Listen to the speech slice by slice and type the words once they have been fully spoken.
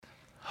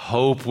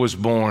Hope was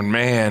born.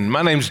 Man,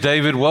 my name's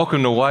David.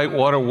 Welcome to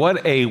Whitewater.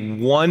 What a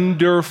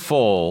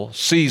wonderful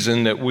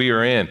season that we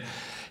are in.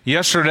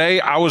 Yesterday,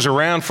 I was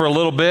around for a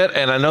little bit,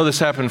 and I know this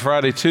happened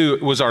Friday too.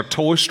 It was our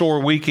Toy Store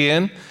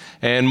weekend,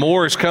 and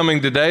more is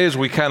coming today as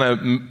we kind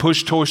of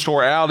push Toy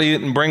Store out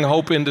and bring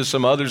hope into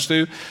some others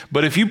too.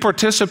 But if you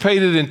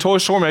participated in Toy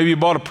Store, maybe you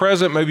bought a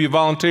present, maybe you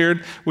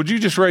volunteered, would you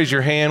just raise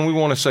your hand? We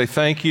want to say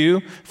thank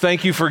you.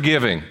 Thank you for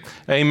giving.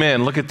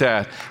 Amen. Look at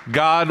that.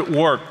 God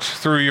worked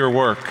through your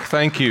work.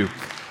 Thank you.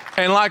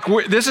 And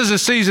this is a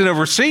season of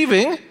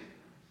receiving.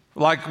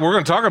 Like we're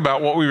going to talk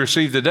about what we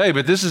received today,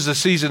 but this is a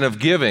season of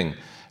giving.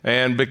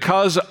 And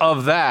because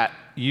of that,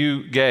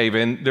 you gave.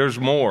 And there's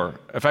more.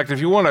 In fact, if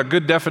you want a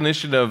good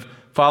definition of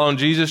following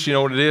Jesus, you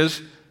know what it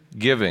is?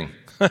 Giving.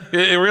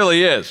 It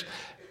really is.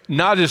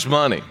 Not just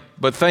money,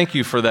 but thank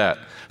you for that.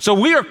 So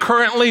we are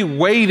currently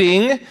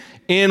waiting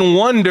in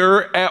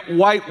wonder at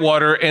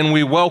Whitewater, and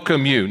we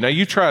welcome you. Now,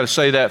 you try to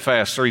say that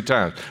fast 3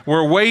 times.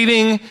 We're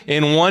waiting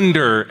in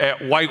wonder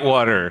at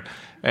Whitewater,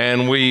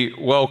 and we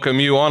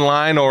welcome you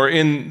online or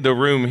in the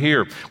room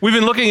here. We've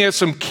been looking at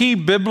some key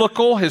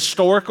biblical,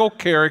 historical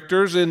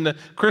characters in the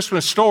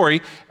Christmas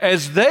story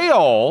as they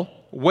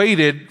all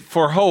waited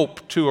for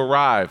hope to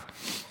arrive.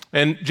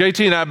 And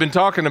JT and I have been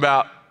talking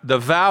about the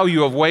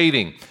value of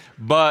waiting,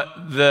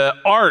 but the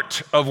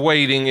art of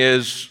waiting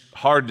is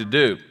hard to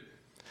do.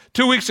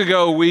 2 weeks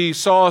ago, we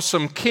saw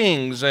some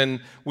kings, and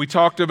we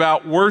talked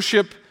about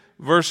worship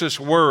versus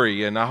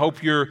worry, and I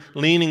hope you're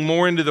leaning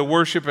more into the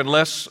worship and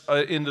less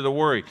into the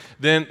worry.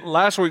 Then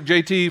last week,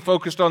 JT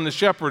focused on the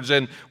shepherds,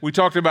 and we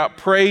talked about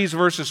praise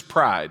versus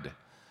pride,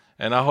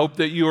 and I hope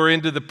that you are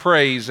into the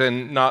praise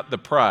and not the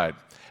pride.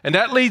 And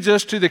that leads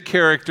us to the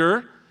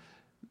character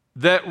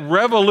that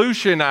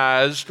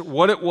revolutionized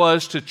what it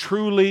was to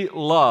truly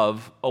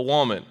love a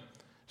woman.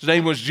 His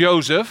name was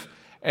Joseph.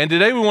 And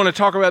today we want to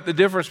talk about the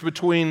difference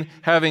between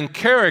having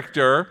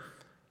character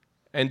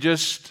and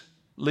just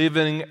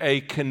living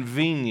a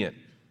convenient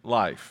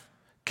life.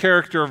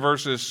 Character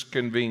versus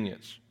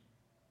convenience.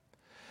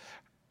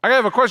 I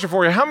have a question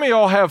for you. How many of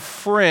y'all have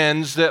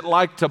friends that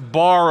like to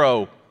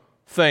borrow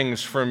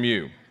things from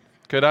you?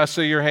 Could I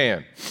see your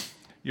hand?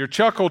 Your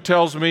chuckle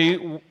tells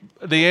me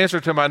the answer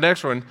to my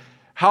next one.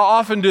 How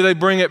often do they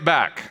bring it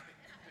back?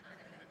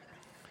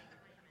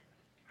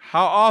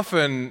 How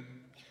often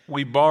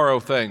we borrow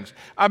things?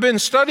 I've been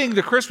studying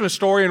the Christmas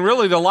story and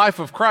really the life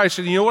of Christ,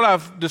 and you know what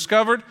I've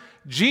discovered?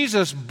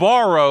 Jesus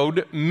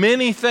borrowed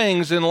many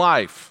things in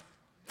life.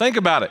 Think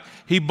about it.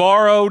 He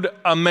borrowed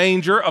a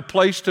manger, a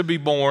place to be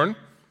born.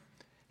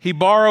 He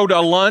borrowed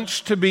a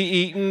lunch to be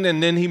eaten,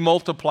 and then he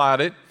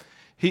multiplied it.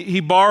 He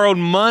borrowed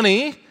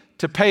money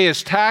to pay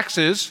his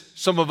taxes.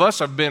 Some of us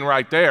have been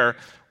right there.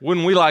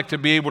 Wouldn't we like to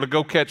be able to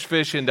go catch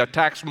fish and the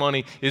tax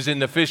money is in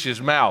the fish's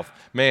mouth?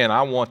 Man,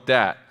 I want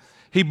that.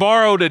 He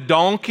borrowed a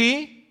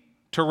donkey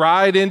to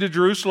ride into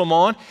Jerusalem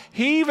on.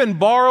 He even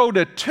borrowed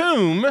a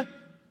tomb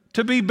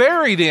to be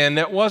buried in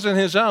that wasn't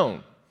his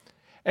own.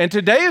 And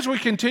today, as we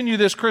continue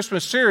this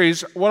Christmas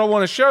series, what I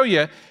want to show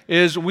you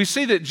is we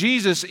see that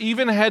Jesus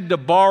even had to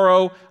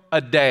borrow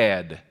a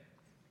dad,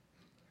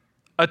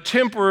 a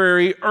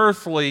temporary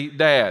earthly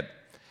dad.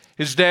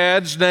 His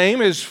dad's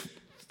name, his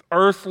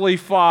earthly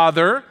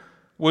father,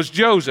 was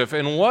Joseph.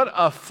 And what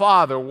a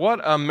father, what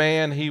a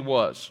man he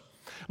was.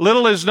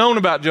 Little is known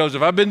about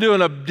Joseph. I've been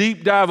doing a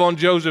deep dive on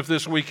Joseph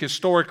this week,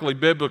 historically,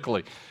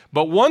 biblically.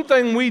 But one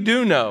thing we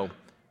do know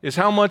is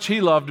how much he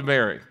loved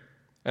Mary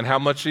and how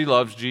much he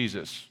loves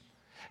Jesus.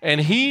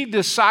 And he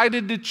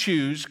decided to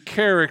choose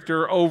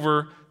character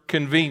over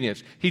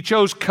convenience. He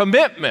chose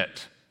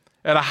commitment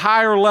at a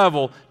higher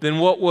level than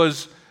what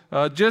was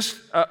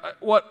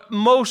what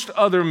most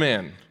other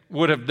men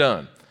would have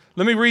done.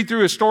 Let me read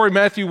through his story,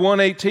 Matthew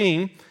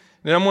 1:18.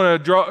 Then I'm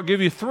going to give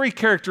you 3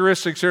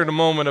 characteristics here in a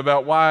moment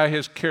about why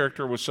his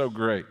character was so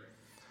great.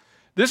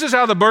 This is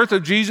how the birth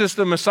of Jesus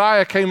the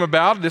Messiah came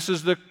about. This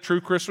is the true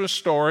Christmas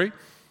story.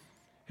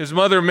 His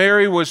mother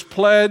Mary was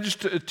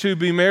pledged to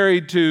be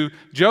married to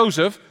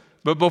Joseph,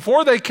 but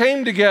before they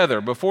came together,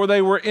 before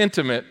they were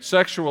intimate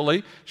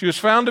sexually, she was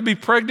found to be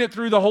pregnant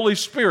through the Holy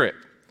Spirit.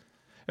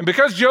 And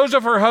because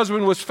Joseph, her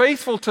husband, was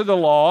faithful to the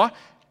law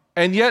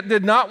and yet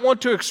did not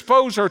want to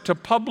expose her to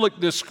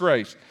public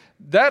disgrace,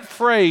 that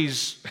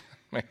phrase,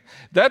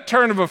 that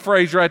turn of a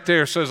phrase right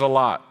there says a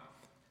lot.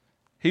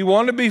 He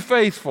wanted to be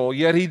faithful,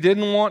 yet he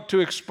didn't want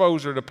to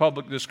expose her to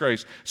public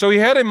disgrace. So he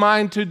had in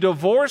mind to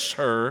divorce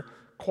her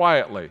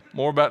quietly.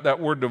 More about that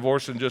word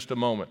divorce in just a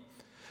moment.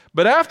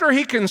 But after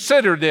he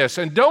considered this,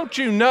 and don't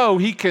you know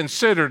he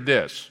considered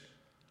this?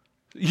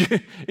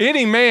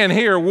 Any man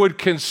here would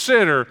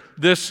consider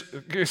this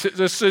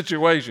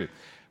situation.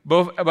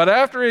 But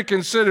after he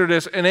considered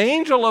this, an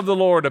angel of the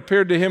Lord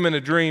appeared to him in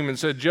a dream and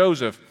said,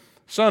 Joseph,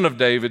 son of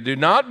David, do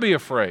not be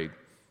afraid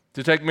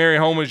to take Mary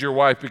home as your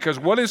wife, because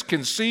what is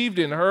conceived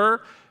in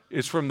her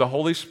is from the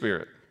Holy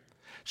Spirit.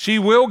 She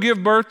will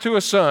give birth to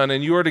a son,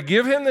 and you are to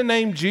give him the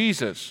name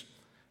Jesus,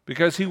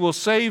 because he will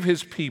save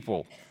his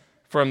people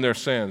from their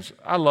sins.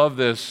 I love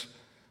this.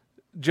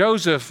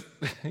 Joseph,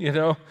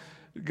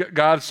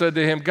 God said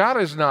to him, God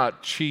has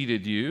not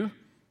cheated you.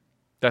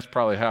 That's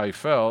probably how he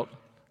felt.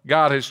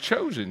 God has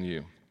chosen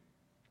you.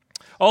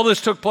 All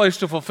this took place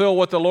to fulfill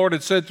what the Lord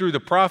had said through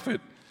the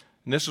prophet.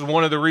 And this is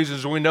one of the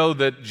reasons we know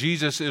that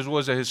Jesus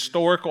was a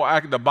historical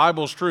act. The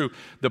Bible's true.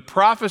 The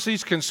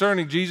prophecies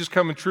concerning Jesus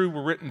coming true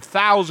were written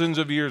thousands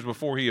of years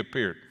before he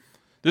appeared.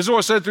 This is what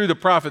was said through the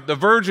prophet. The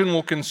virgin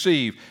will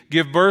conceive,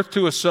 give birth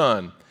to a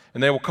son,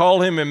 and they will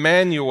call him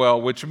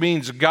Emmanuel, which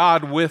means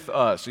God with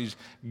us. He's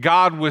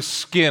God with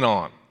skin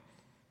on.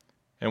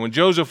 And when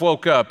Joseph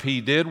woke up,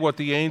 he did what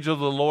the angel of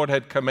the Lord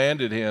had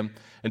commanded him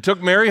and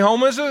took Mary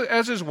home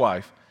as his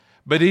wife.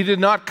 But he did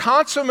not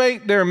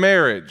consummate their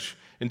marriage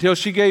until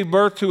she gave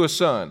birth to a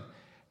son,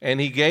 and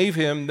he gave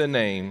him the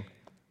name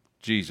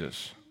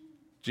Jesus.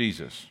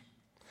 Jesus.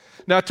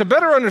 Now, to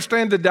better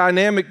understand the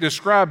dynamic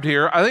described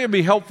here, I think it'd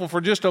be helpful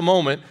for just a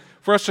moment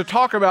for us to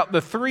talk about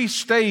the 3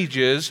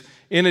 stages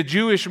in a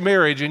Jewish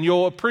marriage, and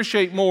you'll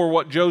appreciate more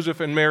what Joseph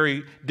and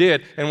Mary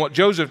did and what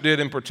Joseph did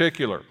in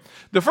particular.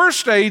 The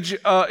first stage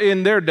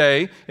in their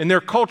day, in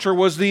their culture,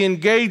 was the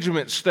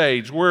engagement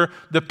stage, where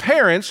the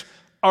parents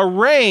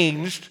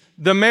arranged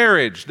the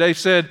marriage. They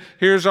said,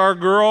 here's our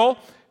girl,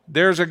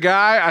 there's a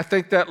guy, I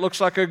think that looks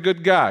like a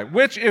good guy,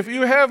 which if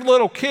you have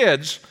little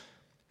kids,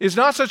 is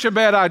not such a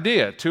bad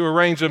idea to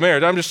arrange a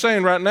marriage. I'm just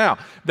saying right now,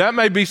 that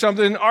may be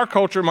something our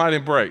culture might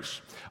embrace.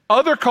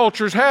 Other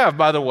cultures have,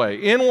 by the way.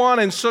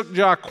 Inwan and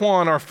Sukja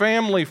Kwan are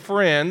family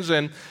friends,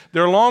 and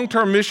they're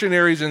long-term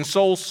missionaries in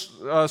Seoul,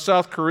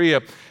 South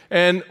Korea.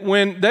 And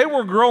when they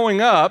were growing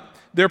up,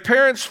 their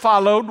parents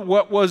followed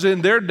what was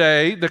in their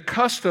day the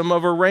custom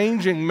of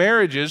arranging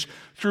marriages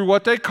through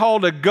what they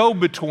called a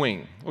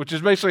go-between, which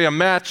is basically a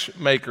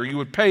matchmaker. You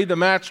would pay the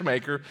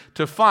matchmaker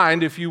to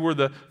find, if you were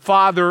the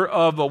father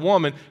of a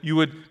woman, you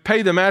would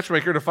pay the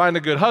matchmaker to find a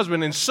good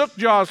husband. And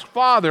Sukja's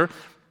father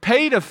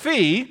paid a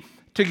fee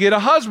to get a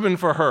husband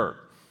for her.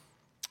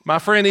 My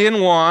friend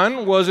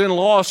Inwan was in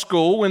law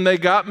school when they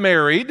got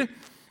married,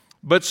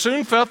 but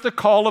soon felt the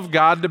call of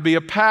God to be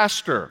a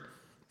pastor.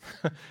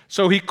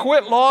 So he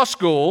quit law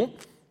school,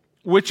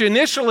 which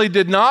initially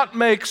did not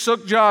make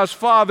Sukja's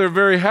father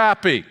very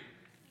happy.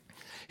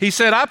 He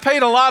said, I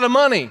paid a lot of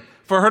money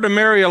for her to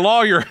marry a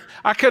lawyer.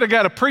 I could have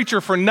got a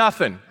preacher for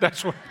nothing.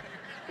 That's what.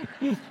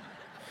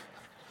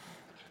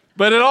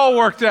 But it all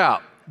worked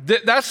out.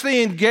 That's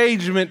the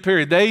engagement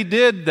period. They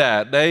did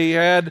that. They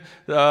had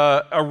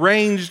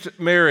arranged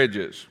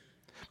marriages.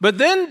 But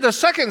then the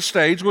second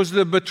stage was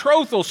the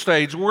betrothal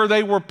stage, where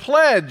they were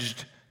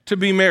pledged to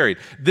be married.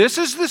 This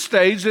is the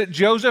stage that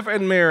Joseph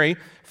and Mary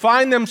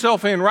find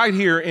themselves in right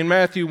here in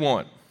Matthew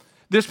 1.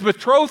 This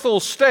betrothal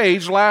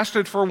stage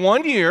lasted for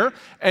 1 year,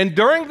 and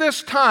during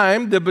this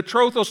time, the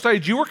betrothal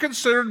stage, you were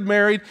considered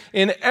married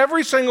in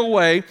every single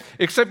way,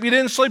 except you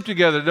didn't sleep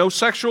together, no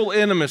sexual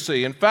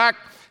intimacy. In fact,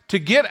 to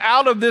get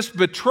out of this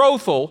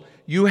betrothal,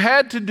 you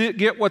had to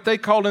get what they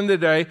called in the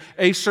day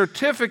a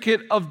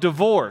certificate of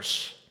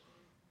divorce,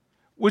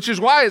 which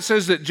is why it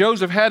says that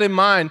Joseph had in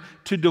mind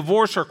to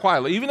divorce her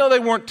quietly. Even though they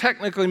weren't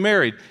technically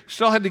married,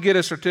 still had to get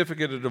a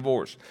certificate of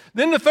divorce.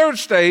 Then the third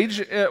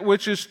stage,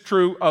 which is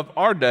true of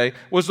our day,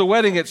 was the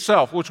wedding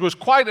itself, which was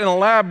quite an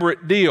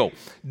elaborate deal.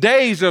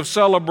 Days of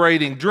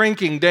celebrating,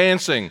 drinking,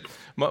 dancing,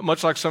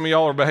 much like some of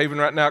y'all are behaving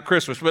right now at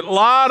Christmas. But a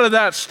lot of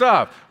that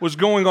stuff was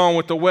going on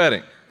with the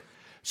wedding.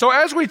 So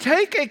as we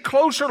take a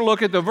closer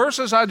look at the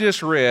verses I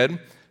just read,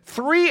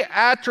 3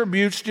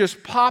 attributes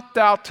just popped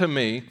out to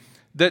me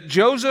that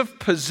Joseph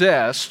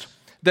possessed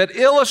that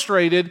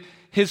illustrated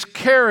his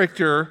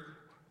character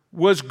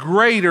was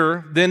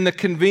greater than the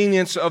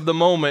convenience of the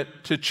moment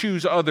to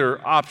choose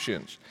other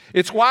options.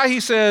 It's why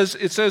it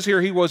says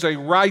here he was a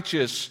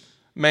righteous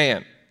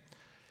man.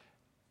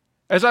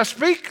 As I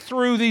speak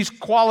through these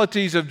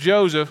qualities of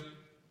Joseph,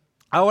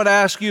 I would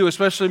ask you,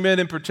 especially men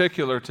in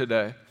particular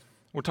today,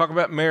 we'll talk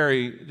about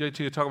Mary,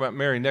 JT will talk about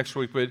Mary next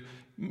week, but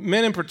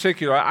men in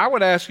particular, I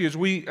would ask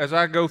you as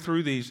I go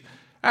through these,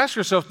 ask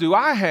yourself, do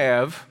I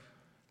have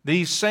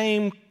these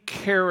same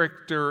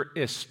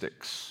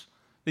characteristics,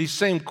 these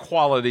same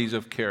qualities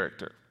of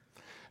character?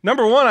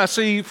 Number one, I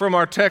see from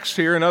our text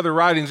here and other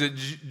writings that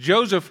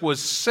Joseph was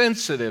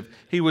sensitive.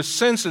 He was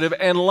sensitive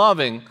and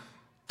loving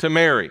to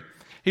Mary.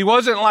 He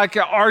wasn't like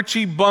an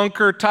Archie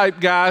Bunker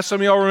type guy.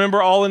 Some of y'all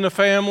remember All in the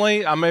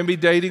Family. I may be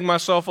dating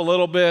myself a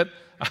little bit.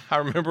 I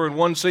remember in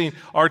one scene,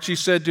 Archie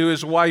said to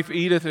his wife,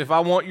 Edith, if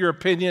I want your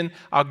opinion,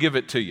 I'll give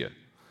it to you.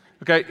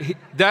 Okay,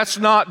 that's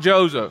not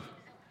Joseph.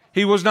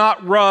 He was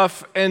not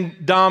rough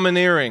and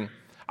domineering.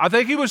 I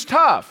think he was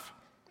tough,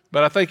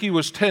 but I think he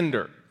was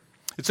tender.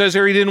 It says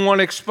here he didn't want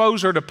to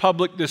expose her to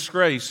public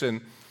disgrace,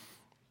 and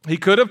he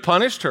could have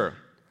punished her,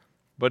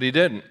 but he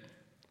didn't.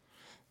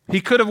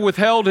 He could have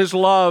withheld his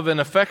love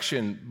and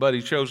affection, but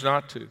he chose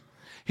not to.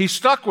 He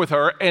stuck with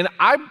her, and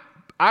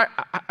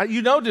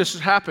you know this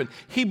has happened.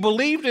 He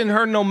believed in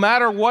her no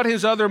matter what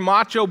his other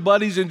macho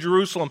buddies in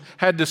Jerusalem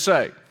had to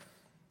say.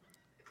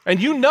 And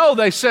you know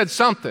they said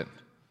something.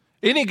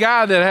 Any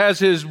guy that has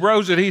his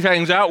bros that he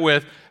hangs out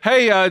with,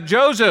 hey,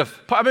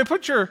 Joseph,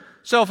 put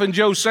yourself in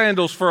Joe's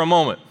sandals for a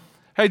moment.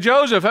 Hey,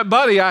 Joseph,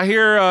 buddy, I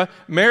hear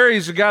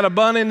Mary's got a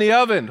bun in the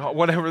oven,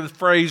 whatever the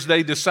phrase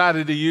they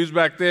decided to use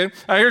back then.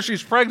 I hear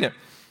she's pregnant.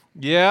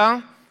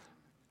 Yeah,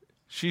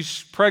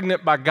 she's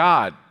pregnant by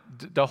God.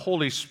 The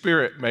Holy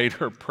Spirit made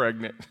her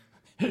pregnant.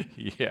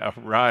 Yeah,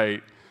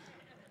 right.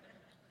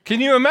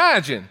 Can you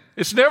imagine?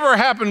 It's never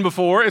happened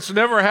before. It's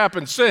never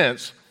happened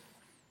since.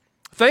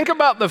 Think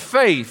about the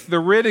faith, the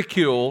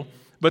ridicule,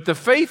 but the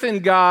faith in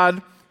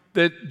God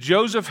that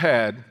Joseph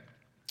had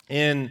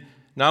in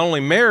not only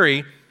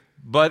Mary,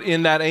 but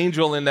in that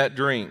angel in that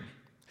dream.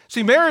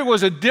 See, Mary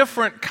was a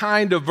different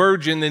kind of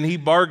virgin than he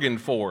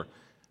bargained for.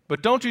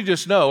 But don't you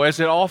just know,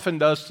 as it often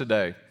does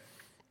today,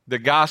 the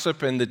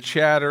gossip and the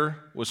chatter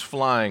was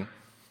flying,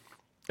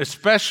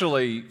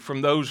 especially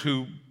from those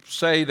who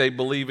say they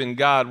believe in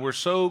God. We're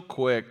so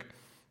quick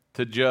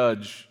to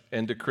judge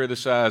and to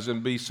criticize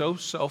and be so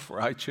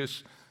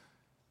self-righteous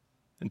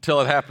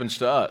until it happens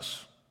to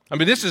us. I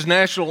mean, this is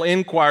National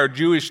Enquirer,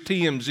 Jewish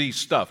TMZ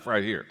stuff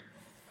right here.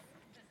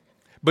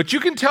 But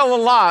you can tell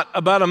a lot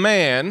about a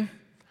man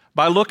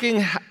by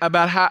looking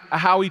about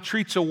how he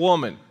treats a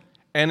woman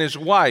and his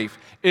wife,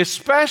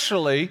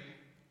 especially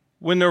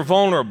when they're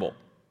vulnerable.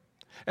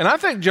 And I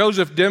think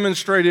Joseph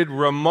demonstrated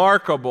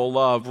remarkable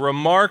love,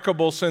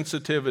 remarkable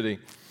sensitivity.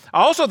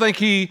 I also think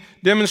he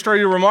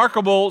demonstrated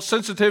remarkable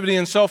sensitivity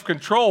and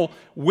self-control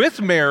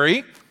with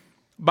Mary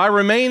by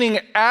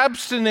remaining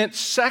abstinent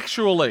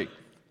sexually.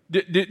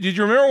 Did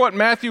you remember what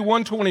Matthew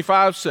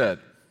 1:25 said?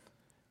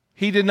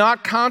 He did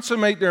not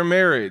consummate their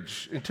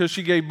marriage until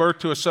she gave birth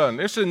to a son.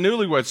 This is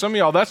newlywed. Some of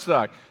y'all,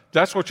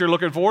 that's what you're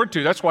looking forward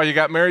to. That's why you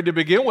got married to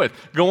begin with.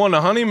 Go on the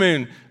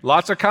honeymoon.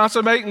 Lots of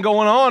consummating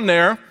going on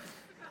there.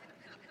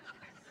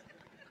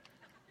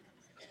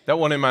 That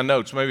one in my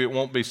notes. Maybe it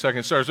won't be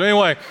second service.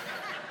 Anyway,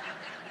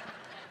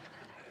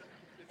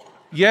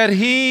 yet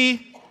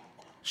he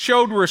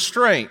showed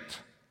restraint.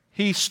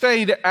 He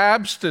stayed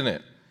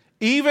abstinent.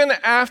 Even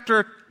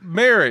after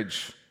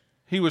marriage,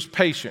 he was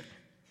patient.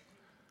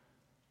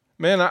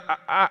 Man,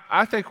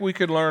 I think we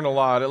could learn a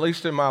lot, at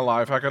least in my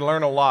life. I could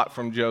learn a lot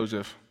from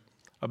Joseph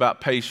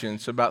about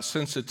patience, about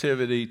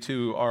sensitivity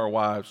to our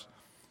wives.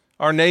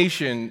 Our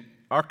nation,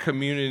 our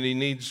community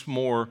needs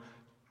more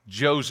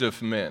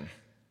Joseph men.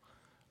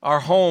 Our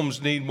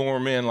homes need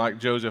more men like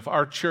Joseph.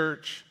 Our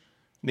church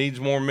needs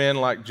more men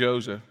like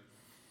Joseph.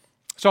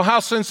 So how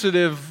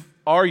sensitive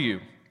are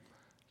you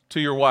to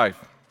your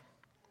wife,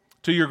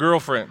 to your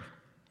girlfriend,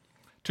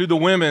 to the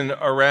women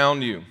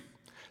around you?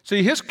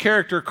 See, his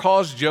character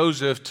caused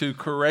Joseph to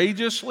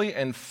courageously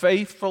and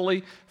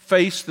faithfully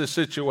face the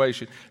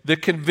situation. The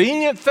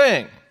convenient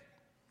thing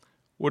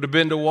would have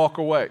been to walk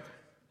away.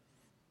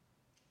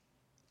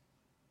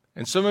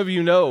 And some of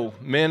you know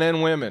men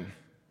and women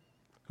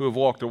who have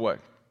walked away.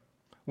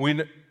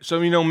 Some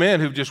of you know men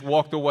who've just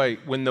walked away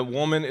when the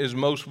woman is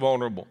most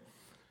vulnerable.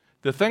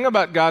 The thing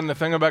about God and the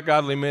thing about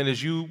godly men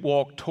is you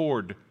walk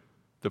toward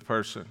the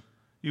person.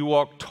 You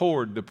walk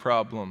toward the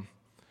problem.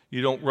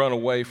 You don't run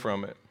away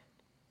from it.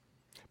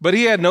 But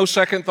he had no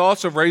second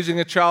thoughts of raising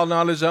a child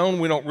not his own.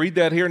 We don't read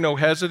that here. No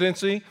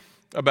hesitancy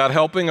about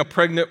helping a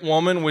pregnant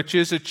woman, which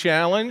is a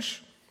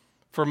challenge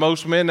for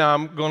most men. Now,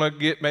 I'm going to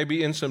get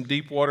maybe in some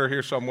deep water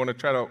here, so I'm going to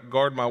try to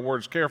guard my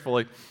words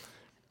carefully.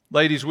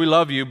 Ladies, we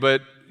love you,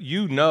 but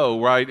you know,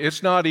 right?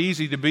 It's not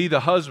easy to be the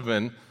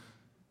husband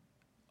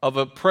of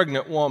a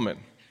pregnant woman.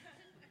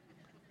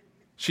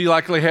 She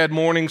likely had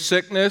morning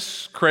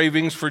sickness,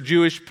 cravings for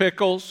Jewish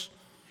pickles,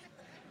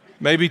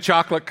 maybe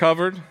chocolate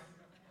covered.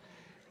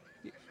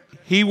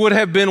 He would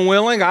have been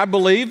willing, I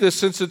believe, the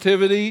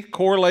sensitivity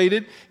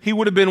correlated. He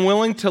would have been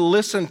willing to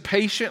listen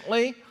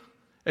patiently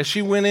as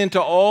she went into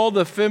all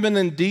the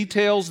feminine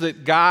details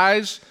that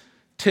guys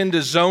tend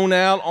to zone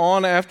out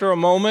on after a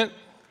moment.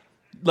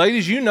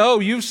 Ladies, you know,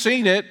 you've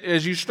seen it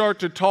as you start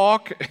to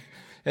talk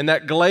and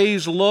that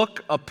glazed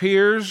look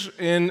appears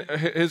in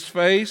his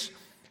face.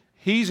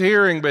 He's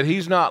hearing, but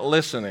he's not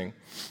listening.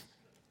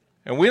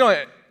 And we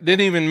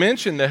didn't even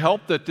mention the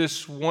help that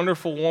this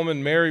wonderful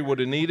woman, Mary, would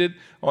have needed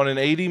on an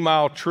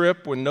 80-mile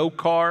trip with no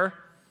car,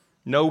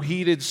 no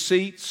heated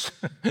seats,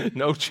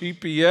 no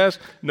GPS,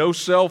 no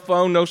cell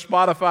phone, no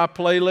Spotify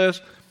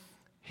playlist.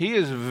 He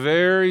is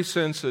very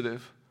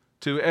sensitive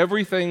to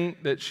everything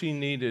that she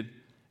needed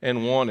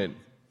and wanted.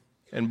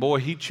 And boy,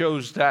 he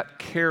chose that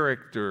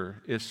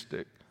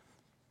characteristic.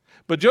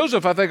 But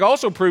Joseph, I think,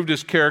 also proved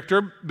his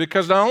character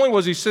because not only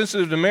was he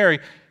sensitive to Mary,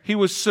 he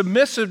was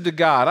submissive to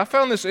God. I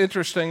found this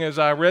interesting as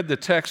I read the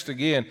text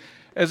again.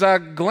 As I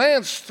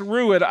glanced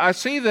through it, I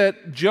see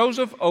that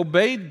Joseph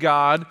obeyed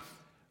God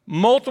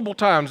multiple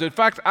times. In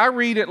fact, I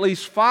read at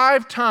least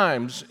 5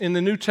 times in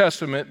the New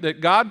Testament that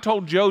God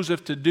told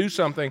Joseph to do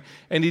something,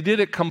 and he did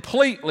it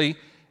completely,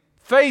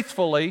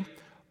 faithfully,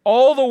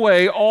 all the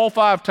way, all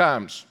 5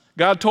 times.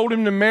 God told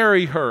him to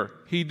marry her.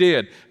 He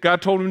did.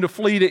 God told him to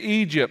flee to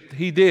Egypt.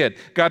 He did.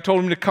 God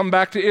told him to come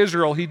back to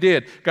Israel. He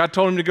did. God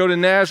told him to go to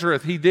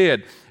Nazareth. He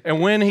did. And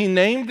when he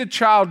named the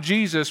child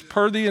Jesus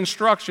per the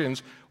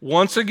instructions,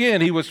 once again,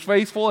 he was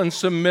faithful and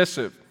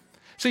submissive.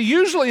 See,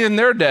 usually in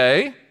their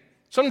day,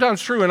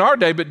 sometimes true in our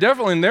day, but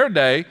definitely in their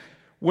day,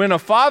 When a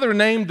father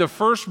named the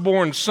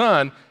firstborn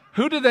son,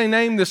 who did they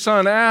name the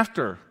son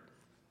after?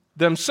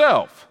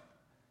 Themselves.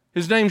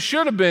 His name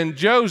should have been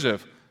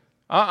Joseph.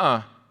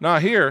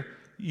 Not here.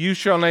 You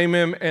shall name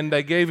him, and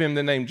they gave him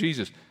the name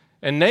Jesus.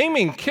 And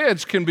naming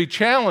kids can be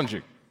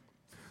challenging.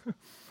 Heard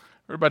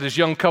about this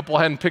young couple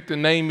hadn't picked a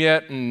name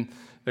yet, and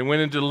they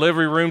went into the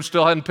delivery room,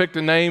 still hadn't picked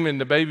a name, and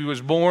the baby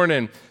was born.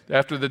 And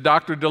after the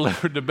doctor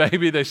delivered the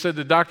baby, they said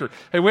to the doctor,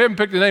 "Hey, we haven't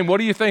picked a name. What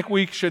do you think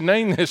we should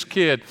name this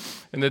kid?"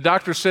 And the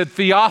doctor said,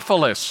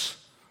 "Theophilus."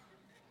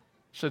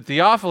 I said,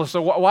 "Theophilus?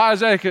 So why is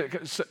that?"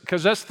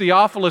 Because that's the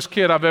Theophilus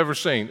kid I've ever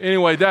seen.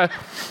 Anyway,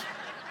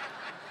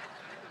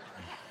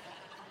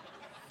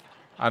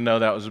 I know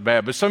that was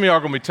bad, but some of y'all are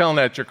going to be telling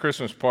that at your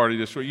Christmas party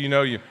this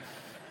week.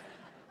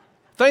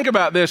 Think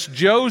about this.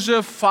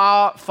 Joseph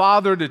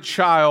fathered a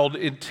child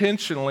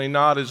intentionally,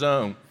 not his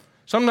own.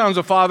 Sometimes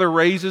a father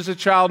raises a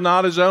child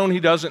not his own. He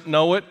doesn't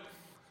know it.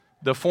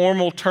 The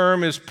formal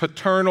term is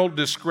paternal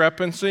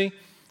discrepancy.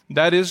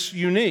 That is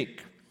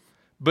unique.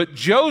 But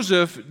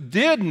Joseph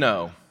did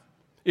know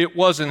it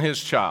wasn't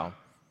his child.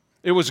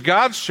 It was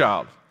God's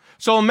child.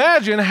 So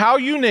imagine how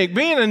unique,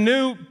 being a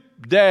new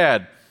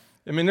dad.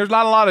 I mean, there's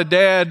not a lot of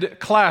dad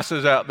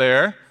classes out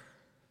there.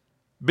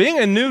 Being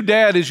a new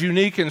dad is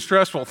unique and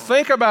stressful.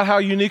 Think about how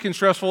unique and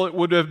stressful it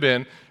would have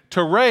been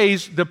to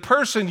raise the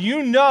person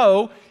you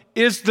know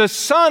is the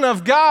Son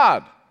of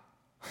God.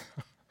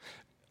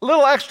 A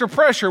little extra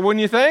pressure,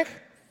 wouldn't you think?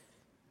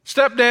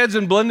 Stepdads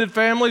and blended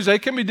families, they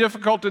can be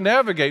difficult to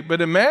navigate,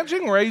 but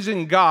imagine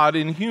raising God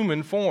in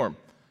human form.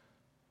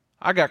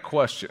 I got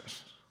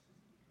questions.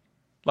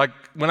 Like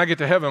when I get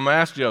to heaven, I'm going to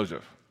ask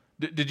Joseph,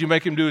 did you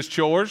make him do his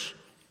chores?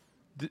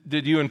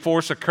 Did you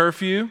enforce a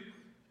curfew?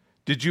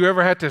 Did you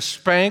ever have to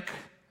spank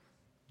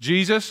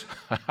Jesus?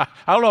 I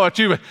don't know about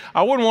you, but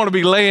I wouldn't want to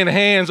be laying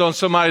hands on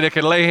somebody that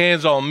could lay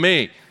hands on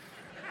me.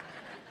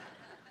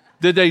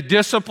 Did they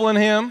discipline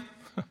him?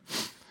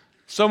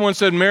 Someone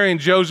said Mary and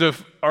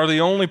Joseph are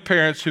the only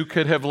parents who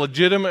could have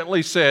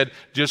legitimately said,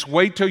 "Just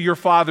wait till your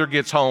father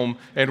gets home,"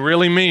 and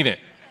really mean it.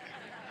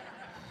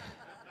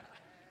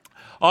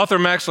 Author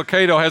Max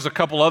Lucado has a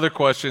couple other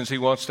questions he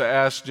wants to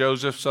ask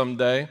Joseph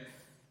someday.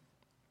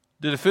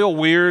 Did it feel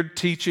weird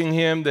teaching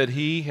him that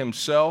he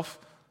himself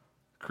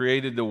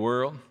created the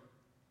world?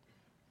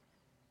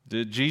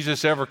 Did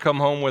Jesus ever come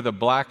home with a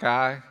black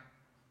eye?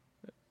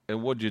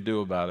 And what'd you do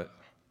about it?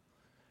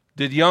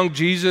 Did young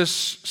Jesus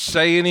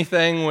say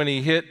anything when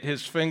he hit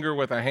his finger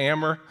with a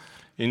hammer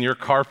in your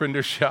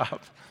carpenter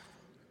shop?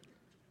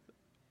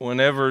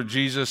 Whenever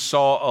Jesus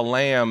saw a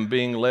lamb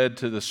being led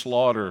to the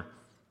slaughter,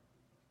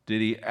 did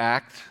he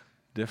act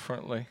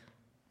differently?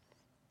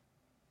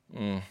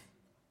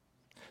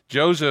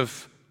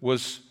 Joseph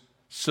was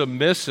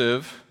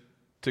submissive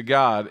to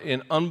God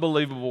in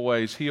unbelievable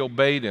ways. He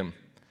obeyed him.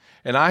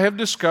 And I have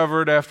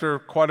discovered after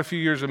quite a few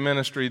years of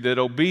ministry that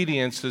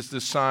obedience is the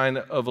sign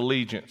of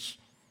allegiance.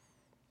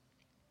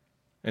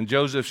 And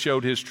Joseph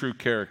showed his true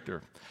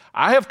character.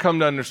 I have come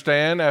to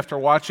understand after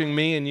watching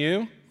me and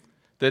you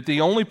that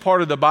the only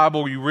part of the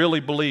Bible you really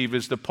believe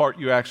is the part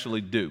you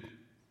actually do.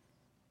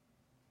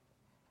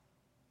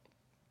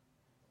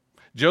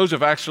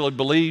 Joseph actually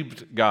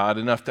believed God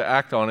enough to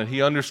act on it.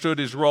 He understood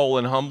his role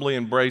and humbly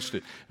embraced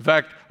it. In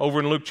fact,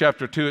 over in Luke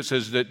chapter 2, it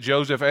says that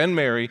Joseph and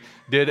Mary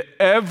did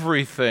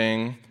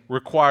everything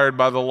required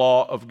by the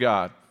law of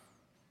God.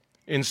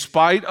 In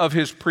spite of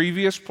his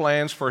previous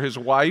plans for his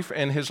wife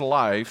and his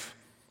life,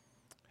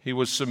 he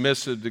was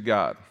submissive to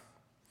God.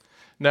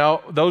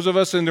 Now, those of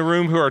us in the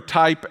room who are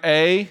type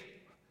A,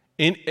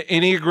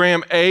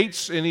 Enneagram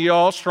 8s, any of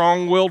y'all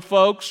strong-willed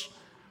folks,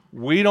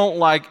 we don't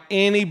like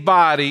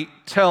anybody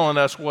telling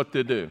us what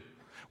to do.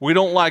 We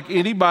don't like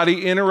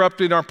anybody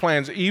interrupting our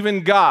plans,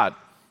 even God.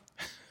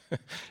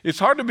 It's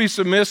hard to be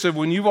submissive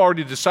when you've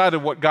already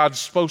decided what God's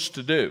supposed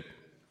to do.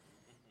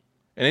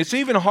 And it's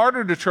even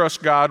harder to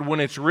trust God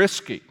when it's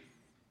risky,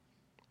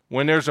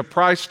 when there's a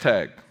price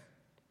tag,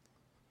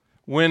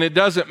 when it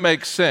doesn't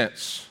make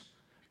sense,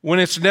 when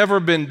it's never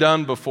been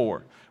done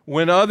before,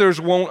 when others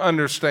won't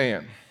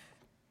understand.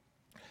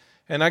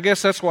 And I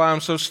guess that's why I'm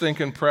so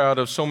stinking proud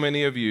of so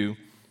many of you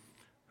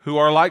who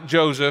are like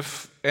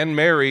Joseph and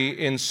Mary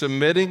in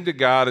submitting to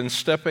God and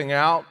stepping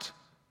out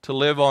to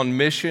live on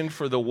mission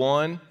for the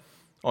one,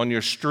 on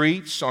your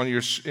streets, in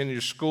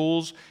your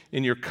schools,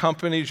 in your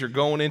companies. You're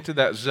going into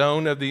that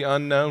zone of the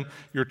unknown.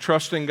 You're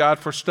trusting God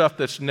for stuff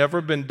that's never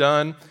been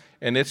done,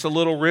 and it's a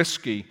little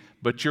risky,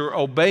 but you're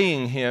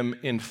obeying Him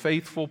in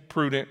faithful,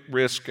 prudent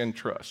risk and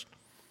trust.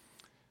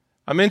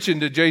 I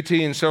mentioned to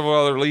JT and several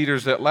other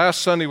leaders that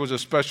last Sunday was a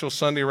special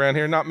Sunday around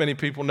here. Not many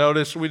people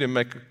noticed. We didn't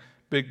make a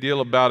big deal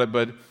about it,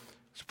 but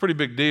it's a pretty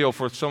big deal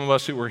for some of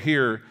us who were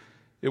here.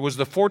 It was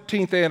the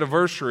 14th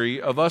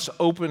anniversary of us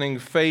opening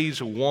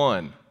phase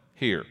 1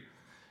 here.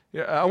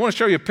 I want to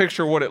show you a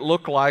picture of what it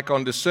looked like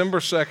on December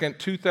 2nd,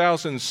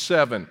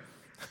 2007.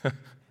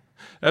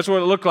 That's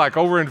what it looked like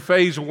over in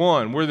phase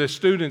 1, where the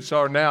students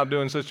are now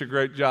doing such a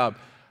great job.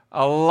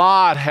 A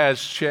lot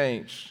has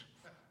changed.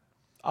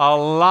 A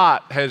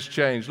lot has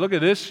changed. Look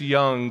at this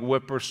young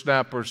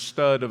whippersnapper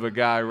stud of a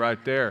guy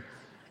right there.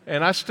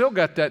 And I still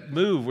got that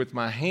move with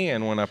my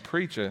hand when I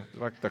preach it,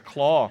 like the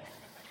claw.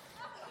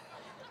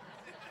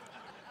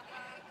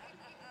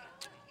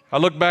 I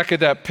look back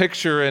at that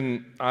picture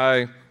and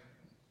I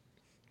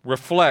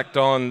reflect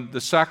on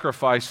the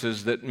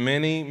sacrifices that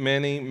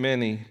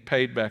many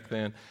paid back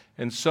then.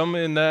 And some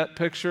in that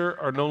picture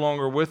are no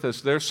longer with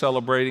us. They're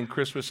celebrating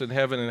Christmas in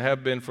heaven and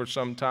have been for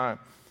some time.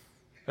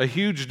 A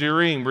huge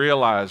dream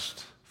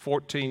realized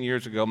 14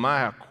 years ago. My,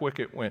 how quick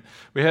it went.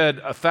 We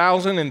had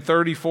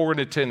 1,034 in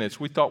attendance.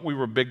 We thought we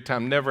were big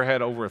time. Never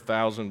had over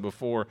 1,000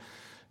 before.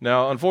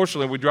 Now,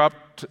 unfortunately, we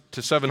dropped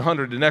to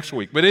 700 the next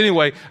week. But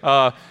anyway,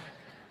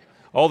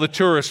 all the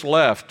tourists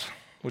left,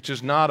 which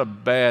is not a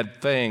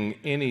bad thing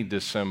any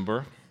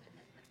December.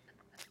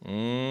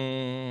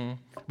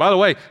 By the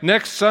way,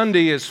 next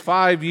Sunday is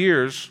 5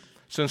 years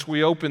since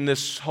we opened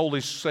this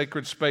holy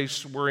sacred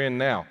space we're in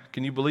now.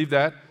 Can you believe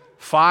that?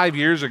 5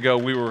 years ago,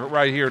 we were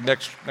right here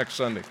next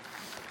Sunday.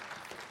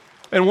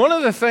 And one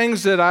of the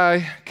things that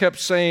I kept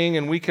saying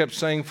and we kept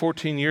saying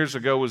 14 years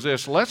ago was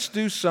this: let's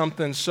do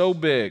something so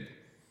big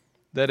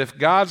that if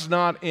God's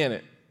not in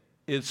it,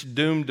 it's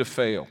doomed to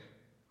fail.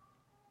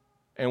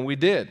 And we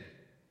did.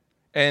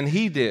 And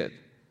He did.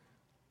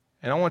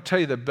 And I want to tell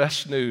you the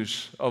best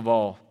news of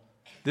all.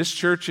 This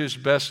church's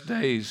best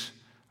days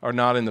are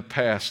not in the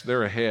past,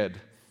 they're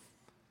ahead.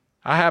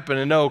 I happen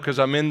to know because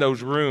I'm in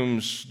those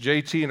rooms.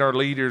 JT and our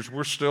leaders,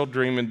 we're still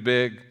dreaming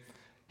big.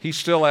 He's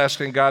still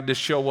asking God to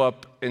show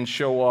up and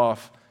show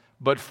off.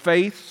 But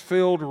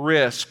faith-filled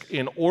risk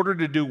in order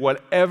to do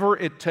whatever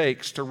it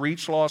takes to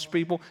reach lost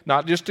people,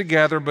 not just to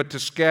gather, but to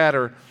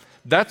scatter,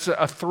 that's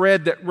a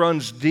thread that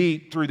runs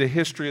deep through the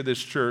history of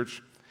this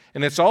church.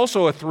 And it's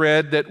also a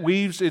thread that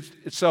weaves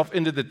itself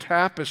into the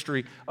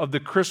tapestry of the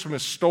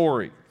Christmas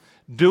story.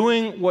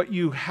 Doing what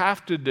you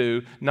have to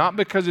do, not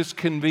because it's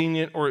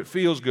convenient or it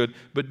feels good,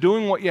 but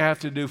doing what you have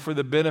to do for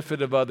the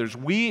benefit of others.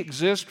 We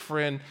exist,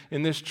 friend,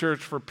 in this church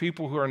for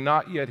people who are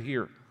not yet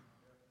here.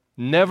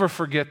 Never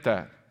forget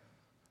that.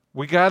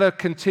 We got to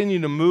continue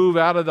to move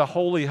out of the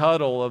holy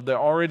huddle of the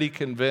already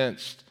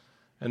convinced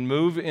and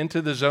move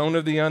into the zone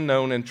of the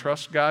unknown and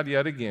trust God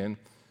yet again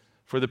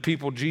for the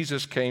people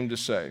Jesus came to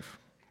save.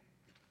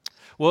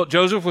 Well,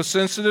 Joseph was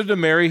sensitive to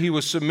Mary. He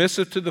was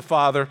submissive to the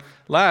Father.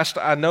 Last,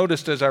 I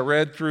noticed as I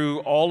read through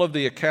all of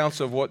the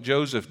accounts of what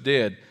Joseph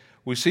did,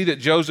 we see that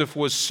Joseph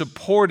was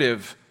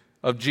supportive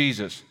of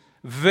Jesus,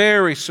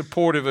 very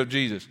supportive of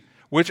Jesus,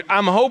 which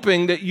I'm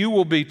hoping that you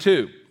will be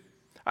too.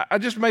 I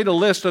just made a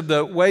list of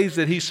the ways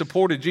that he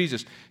supported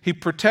Jesus. He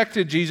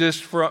protected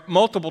Jesus for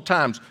multiple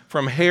times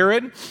from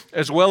Herod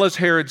as well as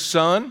Herod's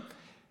son.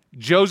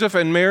 Joseph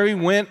and Mary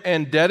went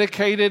and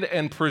dedicated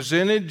and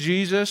presented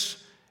Jesus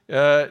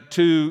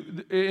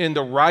in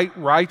the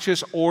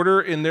righteous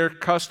order in their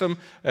custom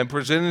and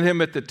presented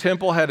him at the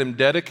temple, had him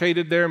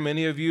dedicated there.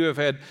 Many of you have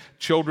had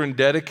children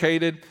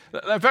dedicated.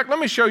 In fact, let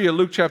me show you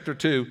Luke chapter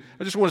 2.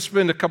 I just want to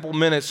spend a couple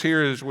minutes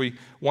here as we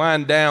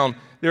wind down.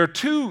 There are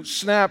two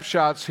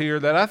snapshots here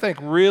that I think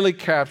really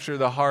capture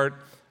the heart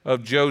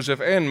of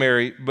Joseph and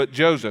Mary, but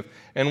Joseph.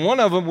 And one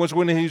of them was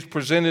when he was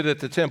presented at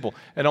the temple.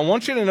 And I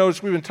want you to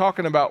notice, we've been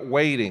talking about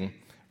waiting,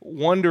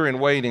 wonder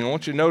and waiting. I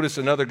want you to notice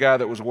another guy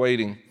that was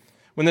waiting.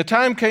 When the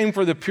time came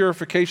for the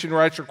purification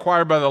rites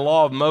required by the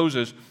law of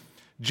Moses,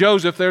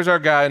 Joseph, there's our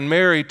guy, and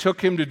Mary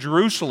took him to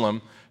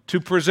Jerusalem to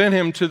present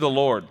him to the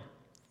Lord.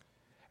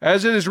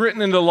 As it is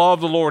written in the law of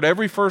the Lord,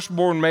 every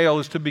firstborn male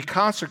is to be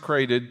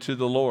consecrated to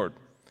the Lord,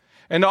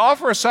 and to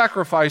offer a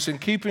sacrifice in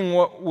keeping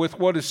with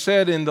what is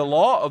said in the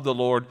law of the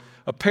Lord,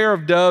 a pair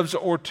of doves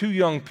or 2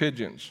 young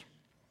pigeons.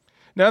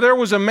 Now there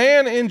was a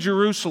man in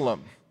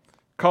Jerusalem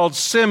called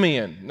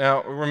Simeon.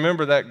 Now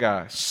remember that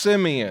guy,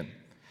 Simeon.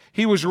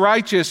 He was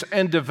righteous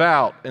and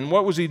devout. And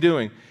what was he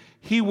doing?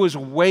 He was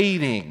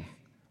waiting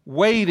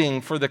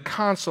for the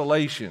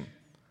consolation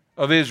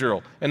of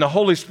Israel. And the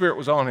Holy Spirit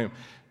was on him.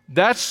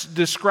 That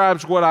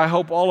describes what I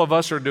hope all of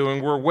us are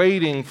doing. We're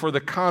waiting for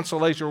the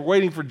consolation. We're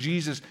waiting for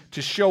Jesus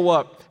to show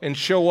up and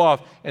show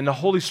off. And the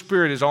Holy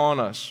Spirit is on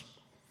us.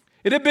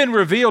 It had been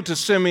revealed to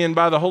Simeon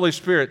by the Holy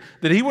Spirit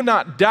that he would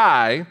not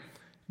die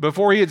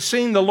before he had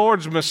seen the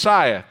Lord's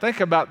Messiah. Think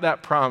about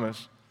that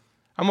promise.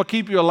 I'm going to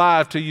keep you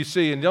alive till you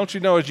see. And don't you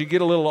know, as you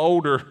get a little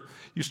older,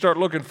 you start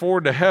looking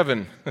forward to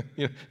heaven.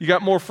 You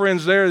got more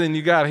friends there than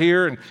you got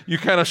here, and you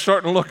kind of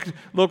start to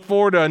look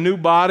forward to a new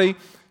body.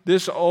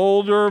 This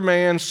older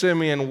man,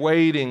 Simeon,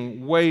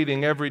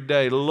 waiting every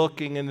day,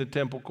 looking in the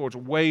temple courts,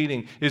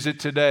 waiting. Is it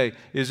today?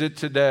 Is it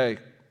today?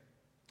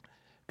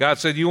 God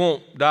said, you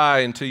won't die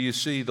until you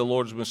see the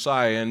Lord's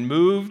Messiah. And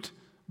moved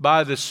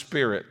by the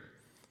Spirit,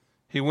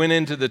 he went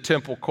into the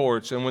temple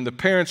courts. And when the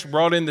parents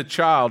brought in the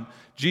child,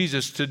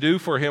 Jesus, to do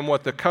for him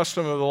what the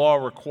custom of the law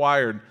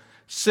required,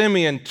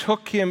 Simeon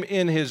took him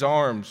in his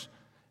arms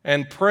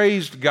and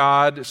praised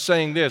God,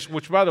 saying this,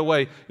 which, by the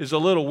way, is a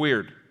little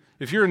weird.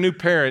 If you're a new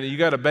parent and you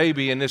got a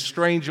baby and this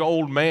strange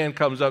old man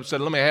comes up and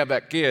said, let me have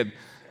that kid,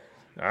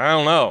 I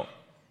don't know.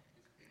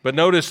 But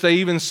notice they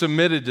even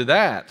submitted to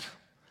that.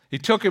 He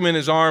took him in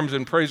his arms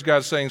and praised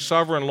God, saying,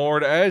 Sovereign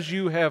Lord, as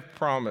you have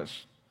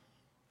promised.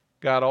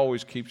 God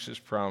always keeps his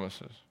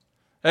promises.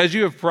 As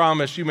you have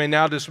promised, you may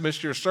now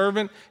dismiss your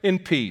servant in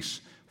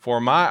peace, for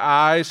my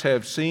eyes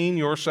have seen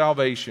your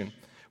salvation,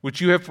 which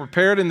you have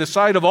prepared in the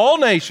sight of all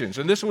nations.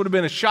 And this would have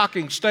been a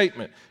shocking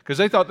statement, because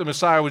they thought the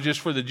Messiah was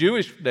just for the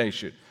Jewish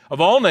nation. Of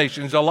all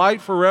nations, a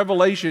light for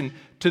revelation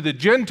to the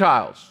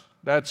Gentiles.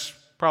 That's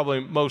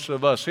probably most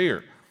of us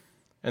here.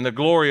 And the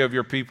glory of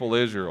your people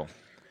Israel.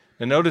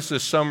 And notice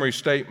this summary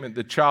statement.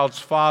 The child's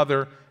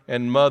father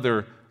and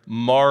mother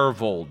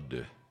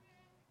marveled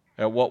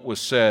at what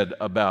was said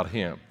about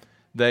him.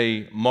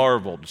 They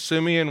marveled.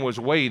 Simeon was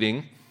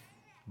waiting.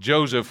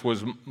 Joseph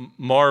was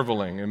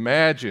marveling.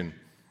 Imagine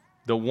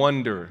the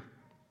wonder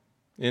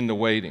in the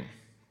waiting.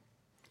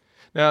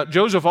 Now,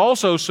 Joseph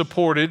also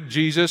supported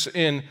Jesus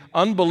in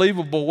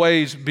unbelievable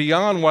ways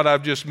beyond what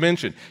I've just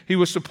mentioned. He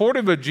was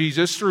supportive of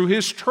Jesus through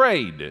his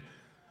trade.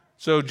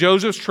 So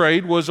Joseph's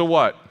trade was a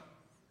what?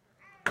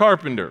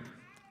 Carpenter,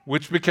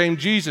 which became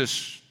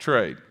Jesus'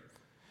 trade.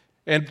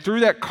 And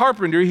through that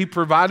carpenter, he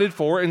provided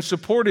for and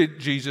supported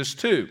Jesus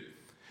too.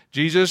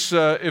 Jesus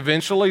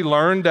eventually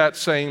learned that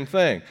same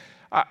thing.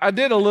 I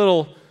did a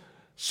little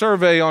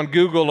survey on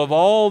Google of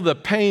all the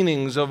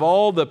paintings, of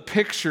all the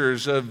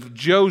pictures of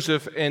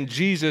Joseph and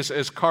Jesus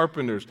as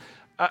carpenters.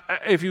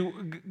 If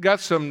you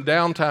got some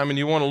downtime and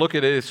you want to look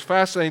at it, it's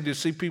fascinating to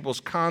see people's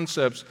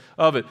concepts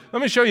of it.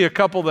 Let me show you a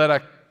couple that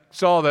I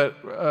saw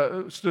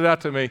that stood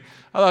out to me.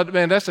 I thought,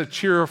 man, that's a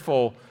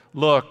cheerful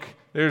look.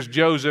 There's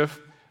Joseph.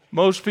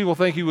 Most people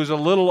think he was a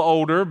little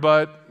older,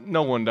 but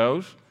no one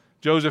knows.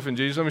 Joseph and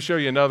Jesus. Let me show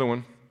you another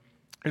one.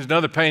 Here's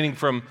another painting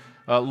from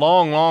a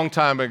long, long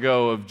time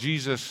ago of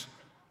Jesus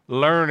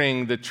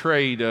learning the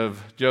trade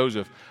of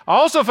Joseph. I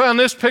also found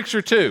this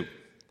picture too.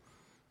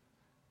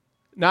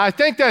 Now, I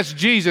think that's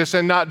Jesus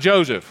and not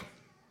Joseph.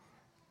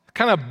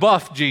 Kind of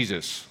buff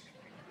Jesus.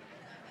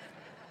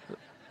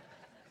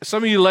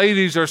 Some of you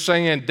ladies are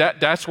saying,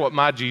 that's what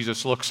my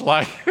Jesus looks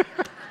like.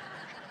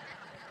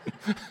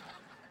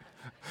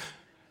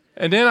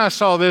 And then I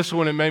saw this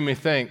one, it made me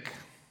think.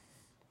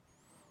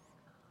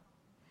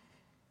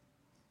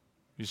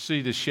 You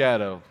see the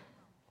shadow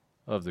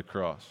of the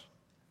cross.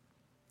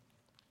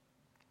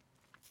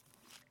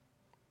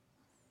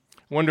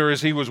 Wonder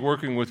as he was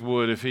working with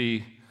wood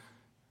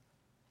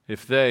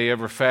if they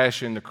ever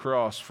fashioned a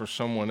cross for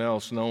someone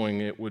else,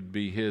 knowing it would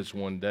be his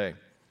one day.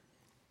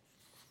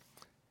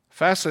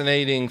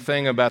 Fascinating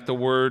thing about the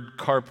word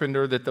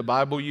carpenter that the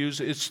Bible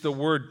uses, it's the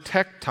word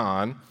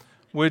tekton,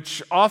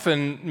 which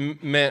often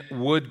meant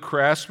wood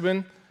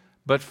craftsman,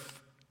 but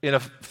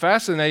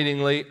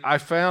fascinatingly, I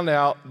found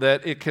out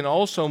that it can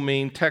also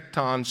mean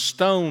tekton,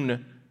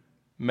 stone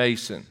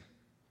mason,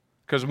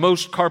 because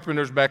most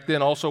carpenters back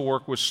then also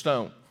worked with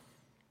stone,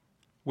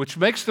 which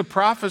makes the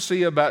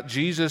prophecy about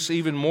Jesus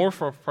even more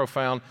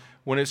profound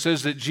when it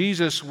says that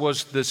Jesus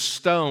was the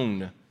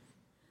stone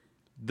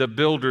the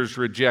builders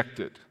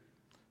rejected,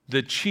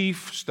 the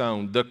chief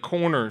stone, the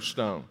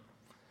cornerstone.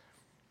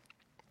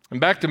 And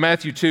back to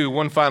Matthew 2,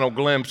 one final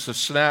glimpse, a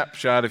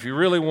snapshot. If you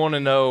really want to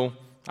know,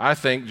 I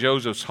think,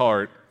 Joseph's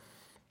heart,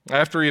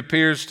 after he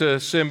appears to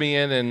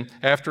Simeon and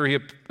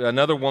after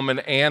another woman,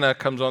 Anna,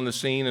 comes on the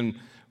scene and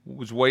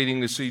was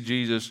waiting to see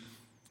Jesus,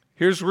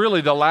 here's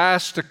really the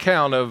last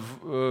account of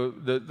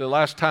the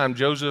last time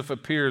Joseph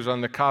appears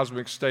on the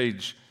cosmic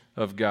stage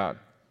of God.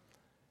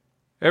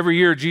 Every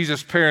year,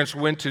 Jesus' parents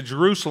went to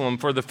Jerusalem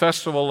for the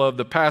festival of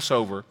the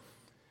Passover.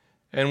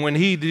 And when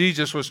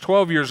Jesus was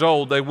 12 years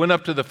old, they went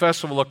up to the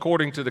festival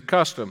according to the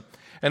custom.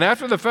 And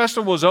after the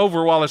festival was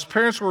over, while his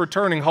parents were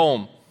returning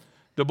home,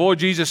 the boy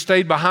Jesus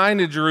stayed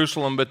behind in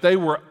Jerusalem, but they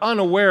were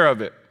unaware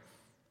of it.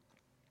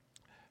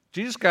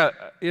 Jesus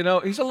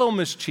he's a little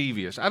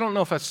mischievous. I don't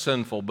know if that's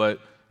sinful, but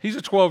he's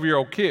a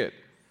 12-year-old kid.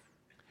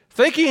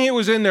 Thinking he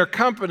was in their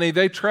company,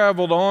 they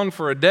traveled on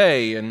for a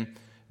day, and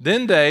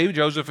then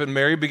Joseph and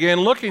Mary, began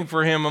looking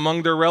for him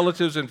among their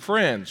relatives and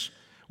friends.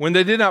 When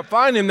they did not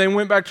find him, they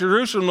went back to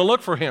Jerusalem to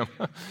look for him.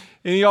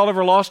 Any of y'all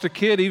ever lost a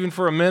kid even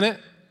for a minute,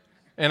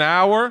 an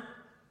hour?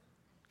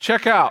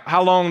 Check out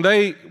how long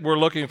they were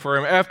looking for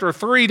him. After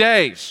 3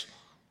 days.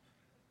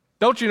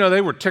 Don't you know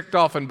they were ticked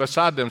off and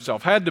beside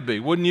themselves? Had to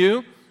be, wouldn't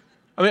you?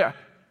 I mean,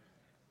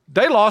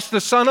 they lost the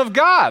Son of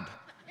God.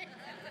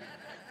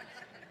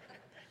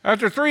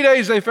 After 3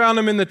 days, they found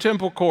him in the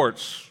temple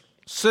courts,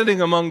 sitting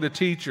among the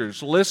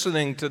teachers,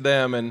 listening to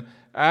them and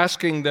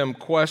asking them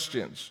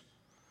questions.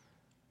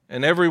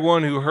 And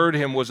everyone who heard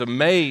him was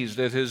amazed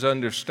at his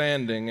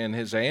understanding and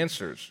his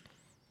answers.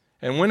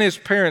 And when his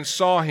parents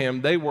saw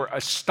him, they were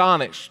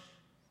astonished.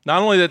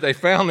 Not only that they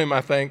found him,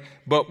 I think,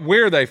 but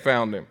where they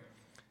found him.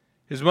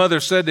 His mother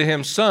said to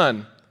him,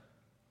 "Son,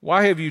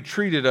 why have you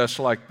treated us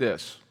like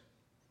this?"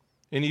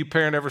 Any of you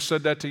parent ever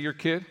said that to your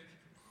kid?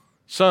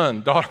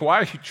 "Son, daughter,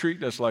 why are you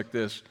treating us like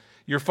this?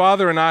 Your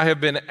father and I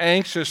have been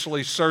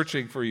anxiously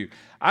searching for you."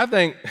 I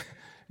think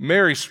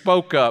Mary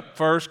spoke up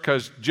first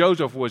because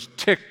Joseph was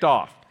ticked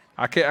off.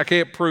 I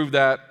can't prove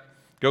that.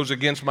 Goes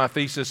against my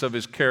thesis of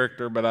his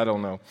character, but I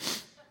don't know.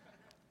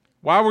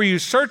 Why were you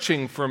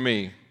searching for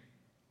me?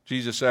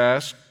 Jesus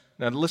asked.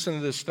 Now listen to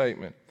this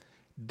statement.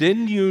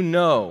 Didn't you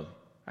know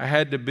I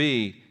had to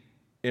be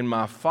in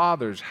my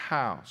Father's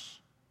house?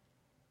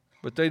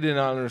 But they did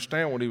not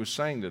understand what he was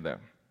saying to them.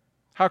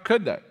 How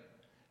could they?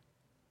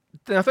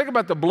 Now think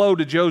about the blow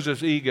to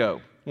Joseph's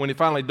ego when it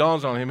finally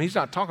dawns on him. He's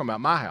not talking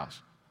about my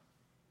house.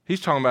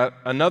 He's talking about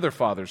another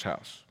father's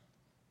house.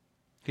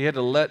 He had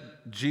to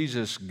let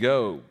Jesus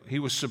go. He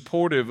was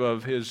supportive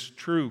of his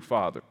true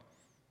father.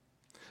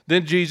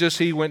 Then Jesus,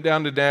 he went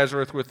down to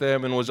Nazareth with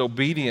them and was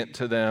obedient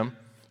to them.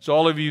 So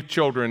all of you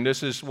children,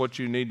 this is what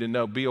you need to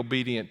know. Be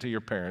obedient to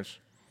your parents.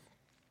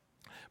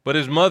 But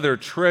his mother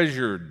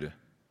treasured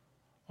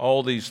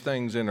all these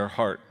things in her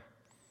heart.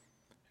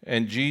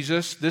 And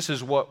Jesus, this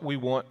is what we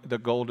want the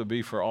goal to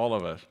be for all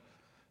of us.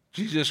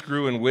 Jesus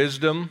grew in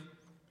wisdom,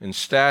 in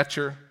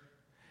stature,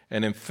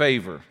 and in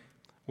favor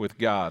with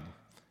God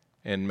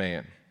and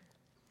man.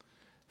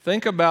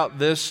 Think about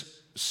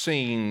this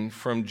scene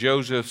from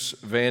Joseph's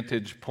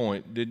vantage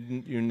point.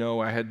 Didn't you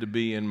know I had to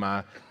be in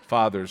my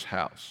Father's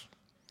house?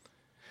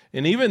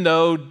 And even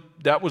though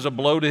that was a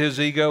blow to his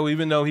ego,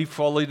 even though he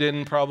fully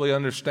didn't probably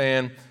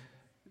understand,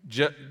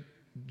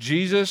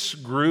 Jesus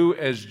grew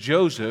as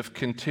Joseph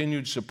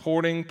continued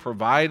supporting,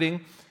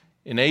 providing,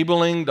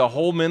 enabling the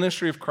whole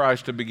ministry of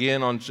Christ to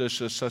begin on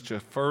just such a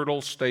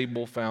fertile,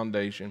 stable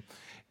foundation.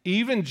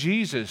 Even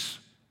Jesus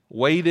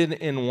waited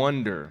in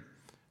wonder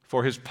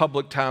for his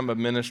public time of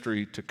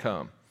ministry to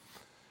come.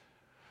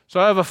 So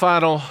I have a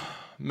final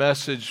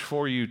message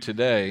for you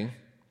today,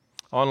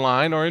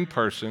 online or in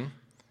person.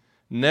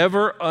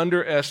 Never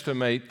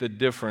underestimate the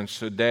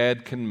difference a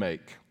dad can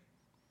make,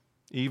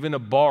 even a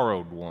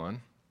borrowed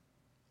one,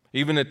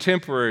 even a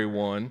temporary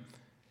one,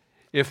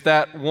 if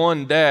that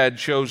one dad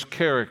shows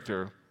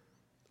character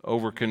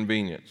over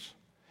convenience.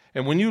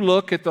 And when you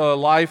look at the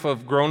life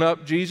of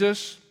grown-up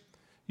Jesus,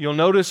 you'll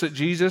notice that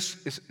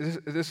Jesus,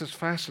 this is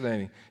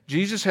fascinating,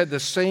 Jesus had the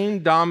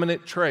same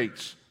dominant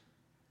traits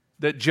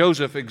that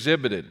Joseph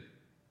exhibited.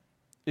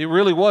 It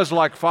really was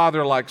like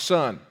father, like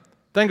son.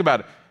 Think about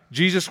it.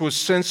 Jesus was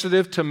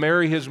sensitive to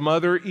Mary, his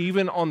mother,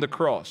 even on the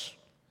cross.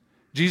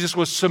 Jesus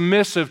was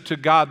submissive to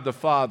God the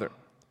Father.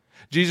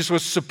 Jesus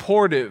was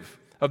supportive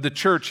of the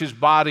church, his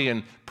body,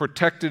 and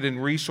protected and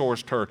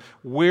resourced her.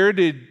 Where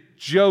did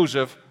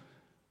Jesus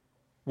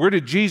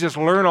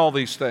learn all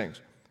these things?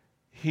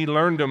 He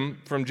learned them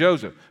from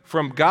Joseph.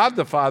 From God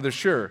the Father,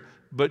 sure,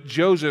 but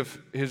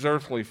Joseph, his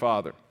earthly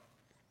father.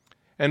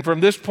 And from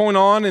this point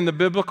on in the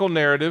biblical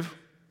narrative,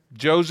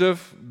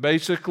 Joseph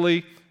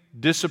basically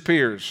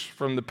disappears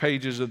from the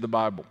pages of the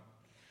Bible.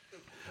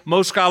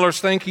 Most scholars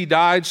think he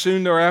died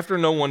soon thereafter.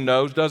 No one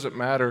knows. Doesn't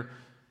matter.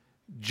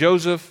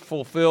 Joseph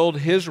fulfilled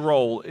his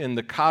role in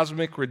the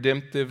cosmic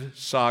redemptive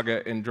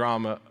saga and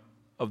drama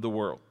of the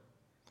world.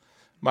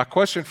 My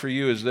question for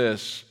you is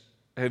this: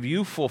 have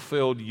you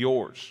fulfilled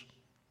yours?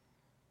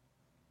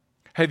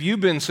 Have you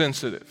been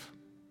sensitive,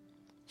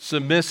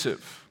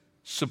 submissive,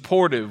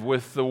 supportive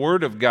with the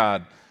Word of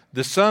God,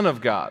 the Son of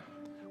God?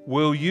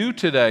 Will you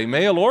today,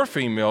 male or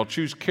female,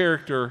 choose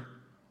character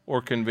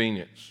or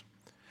convenience?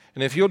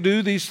 And if you'll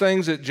do these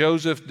things that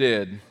Joseph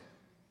did,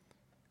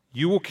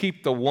 you will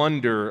keep the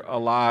wonder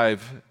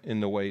alive in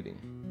the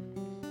waiting.